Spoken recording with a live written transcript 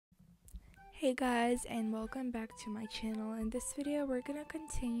Hey guys, and welcome back to my channel. In this video we're gonna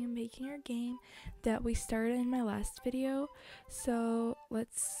continue making our game that we started in my last video, so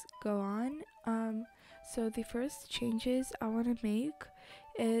let's go on. So the first changes I want to make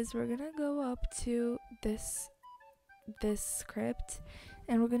is we're gonna go up to this script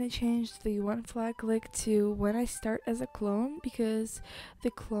and we're gonna change the one flag click to when I start as a clone, because the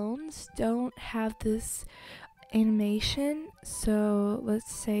clones don't have this animation. So let's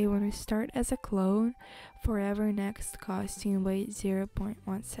say when we start as a clone, forever next costume, wait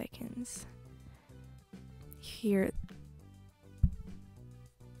 0.1 seconds. Here,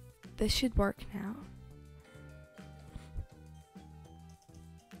 this should work now.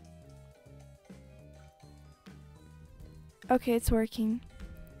 Okay, it's working.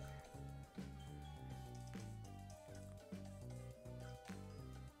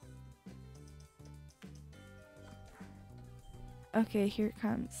 Okay, here it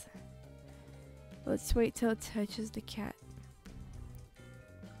comes. Let's wait till it touches the cat.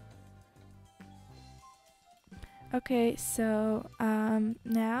 Okay, so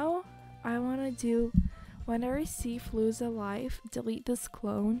now I want to do when I receive lose a life, delete this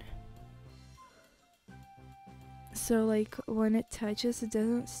clone. So like when it touches, it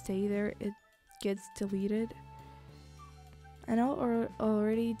doesn't stay there, it gets deleted. I know it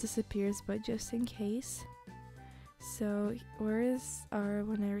already disappears, but just in case. So where is our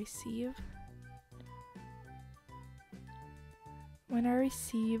when I receive? When I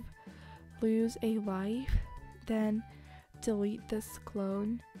receive lose a life, then delete this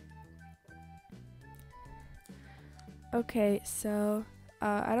clone. Okay, so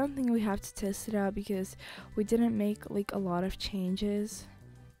I don't think we have to test it out because we didn't make like a lot of changes.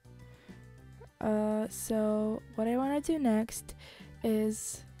 So what I want to do next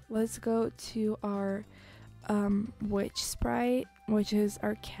is let's go to our witch sprite, which is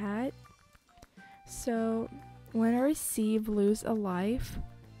our cat. So when I receive lose a life,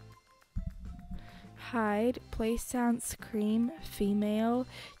 hide, play sound, scream, female,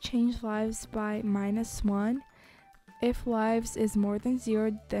 change lives by -1. If lives is more than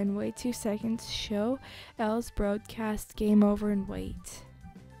 0, then wait 2 seconds, show, else broadcast, game over and wait.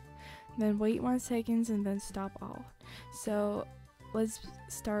 Then wait 1 second and then stop all. So let's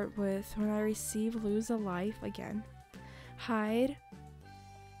start with when I receive lose a life again. Hide,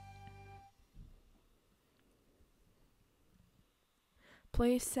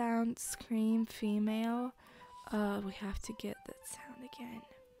 play sound, scream, female. We have to get that sound again.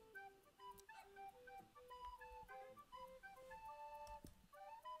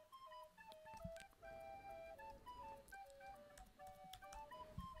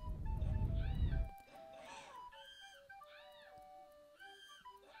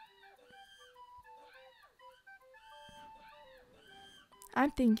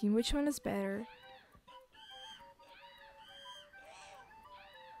 I'm thinking which one is better.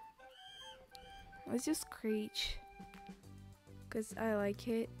 Let's just screech, because I like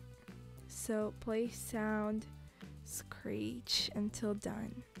it. So play sound, screech until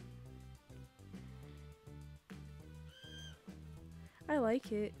done. I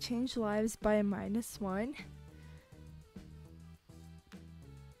like it. Change lives by -1.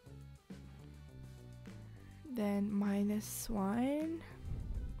 Then -1.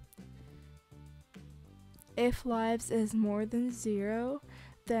 If lives is more than 0,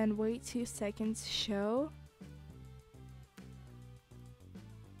 then wait 2 seconds, show.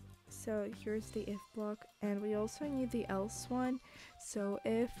 So here's the if block, and we also need the else one. So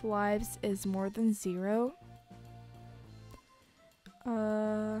if lives is more than 0,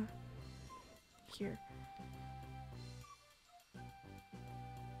 here.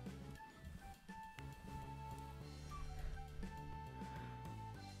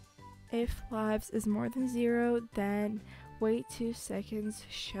 If lives is more than 0, then wait 2 seconds,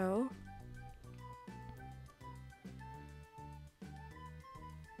 show.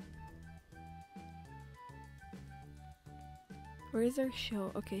 Where is our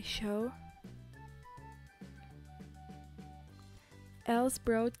show? Okay, show. Else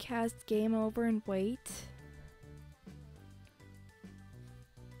broadcast, game over and wait.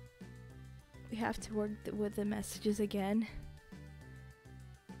 We have to work with the messages again.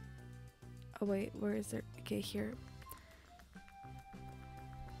 Oh wait, where is it? Okay, here.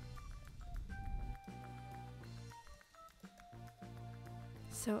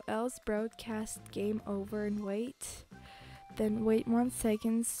 So else broadcast, game over and wait. Then wait 1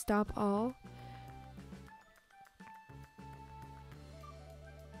 second, stop all.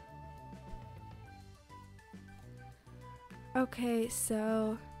 Okay,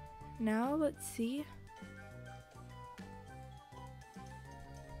 so now let's see.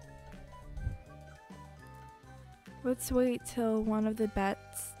 Let's wait till one of the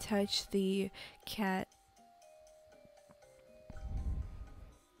bats touch the cat.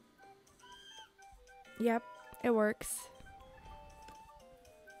 Yep, it works.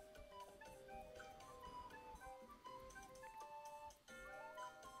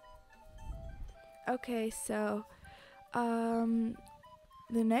 Okay, so the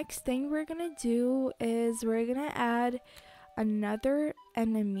next thing we're gonna do is we're gonna add another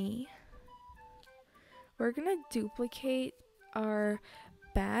enemy. We're gonna duplicate our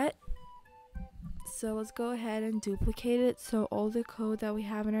bat. So let's go ahead and duplicate it so all the code that we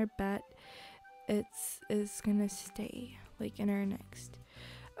have in our bat is gonna stay like in our next.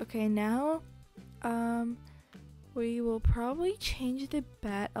 Okay, now we will probably change the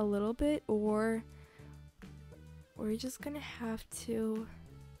bat a little bit, or we're just gonna have to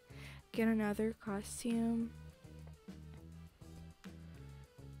get another costume.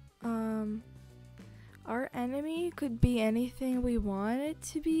 Our enemy could be anything we want it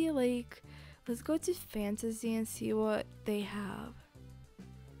to be. Like, let's go to fantasy and see what they have.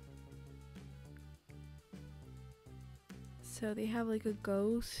 So they have like a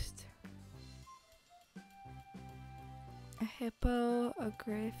ghost, a hippo, a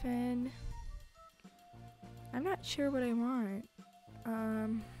griffin. I'm not sure what I want.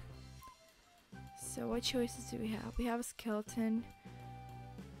 So what choices do we have? We have a skeleton,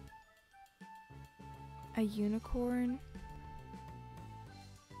 a unicorn,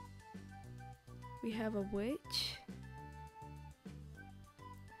 we have a witch.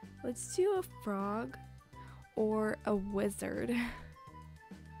 Let's do a frog or a wizard.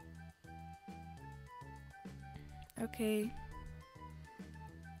 Okay,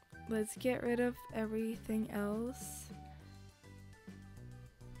 let's get rid of everything else.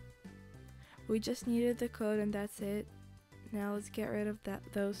 We just needed the code and that's it. Now let's get rid of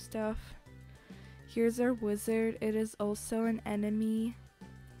those stuff. Here's our wizard. It is also an enemy.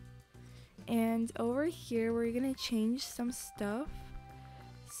 And over here we're gonna change some stuff.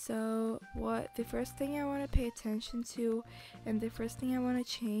 So the first thing I want to pay attention to and the first thing I want to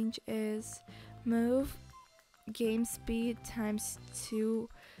change is move game speed times 2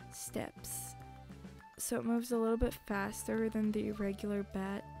 steps. So it moves a little bit faster than the regular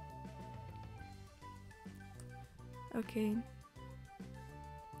bat. Okay.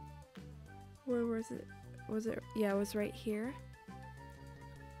 Where was it? Yeah, it was right here.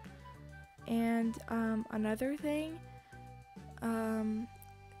 And another thing,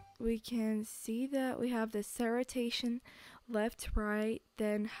 we can see that we have this rotation left, right,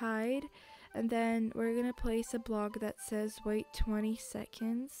 then hide, and then we're gonna place a block that says wait 20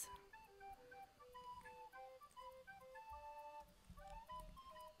 seconds.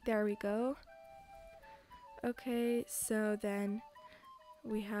 There we go. Okay, so then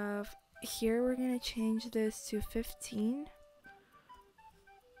we have here, we're gonna change this to 15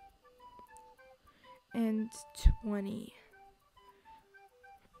 and 20.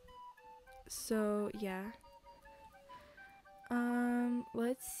 So yeah,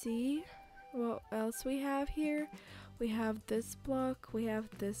 let's see what else we have here. We have this block, we have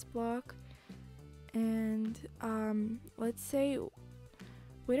this block, and let's say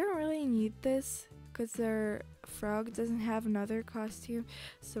we don't really need this because our frog doesn't have another costume,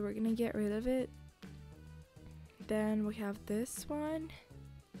 so we're gonna get rid of it. Then we have this one,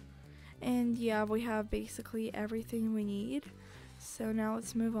 and yeah, we have basically everything we need. So now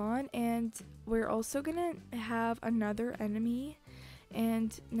let's move on, and we're also gonna have another enemy,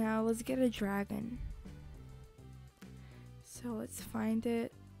 and now let's get a dragon. So let's find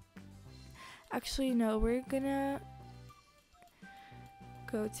it. Actually no, we're gonna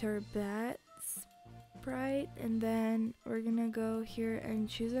go to our bat sprite, and then we're gonna go here and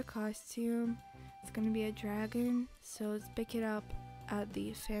choose a costume. It's gonna be a dragon, so let's pick it up at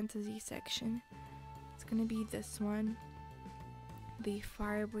the fantasy section. It's gonna be this one, the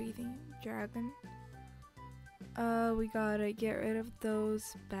fire breathing dragon. We gotta get rid of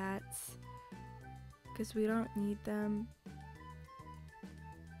those bats because we don't need them.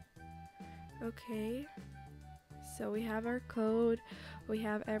 Okay, so we have our code, we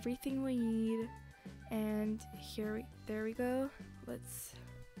have everything we need, and there we go. Let's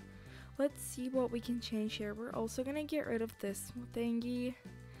see what we can change here. We're also gonna get rid of this thingy,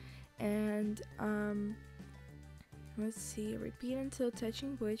 and let's see, repeat until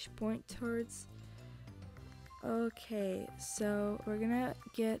touching which point towards. Okay, so we're gonna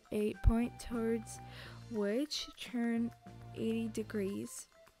get a point towards which, turn 80 degrees.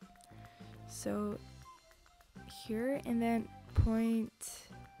 So here, and then point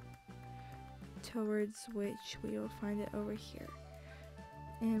towards which, we will find it over here.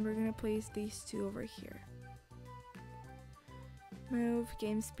 And we're gonna place these two over here. move,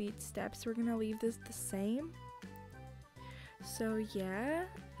 game speed, steps. We're gonna leave this the same. So yeah,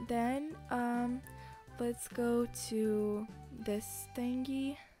 then let's go to this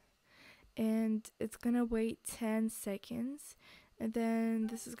thingy, and it's gonna wait 10 seconds, and then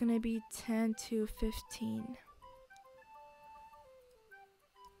this is gonna be 10 to 15.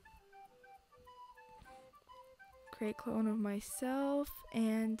 Create clone of myself,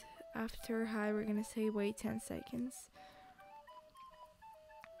 and after hi we're gonna say wait 10 seconds.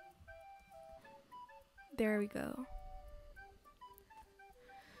 There we go.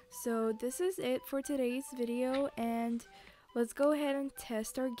 So this is it for today's video, and let's go ahead and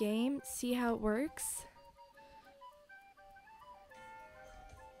test our game, see how it works.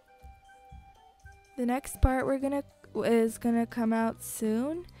 The next part is gonna come out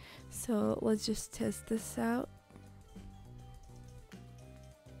soon, so let's just test this out.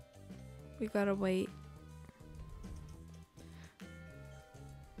 We gotta wait.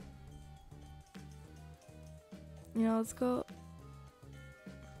 You know, let's go.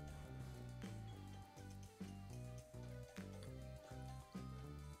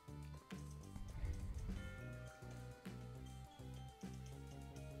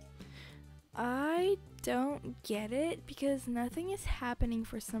 I don't get it because nothing is happening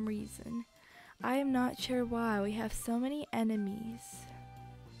for some reason. I am not sure why. We have so many enemies.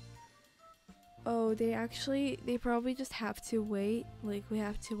 Oh, they probably just have to wait. Like, we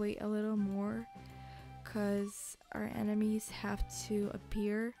have to wait a little more because our enemies have to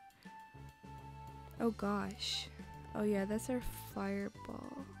appear. Oh gosh. Oh yeah, that's our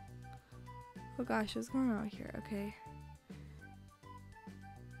fireball. Oh gosh, what's going on here? Okay.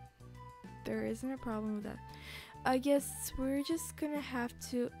 There isn't a problem with that. I guess we're just gonna have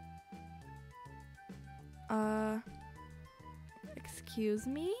to excuse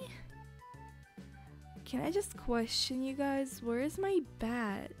me? Can I just question you guys? Where is my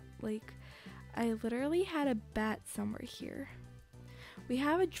bat? Like, I literally had a bat somewhere here. We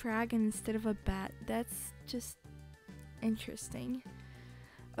have a dragon instead of a bat. That's just interesting.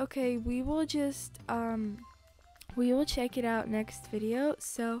 Okay, we will just we will check it out next video.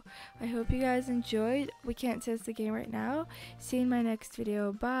 So I hope you guys enjoyed. We can't test the game right now. See you in my next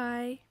video. Bye.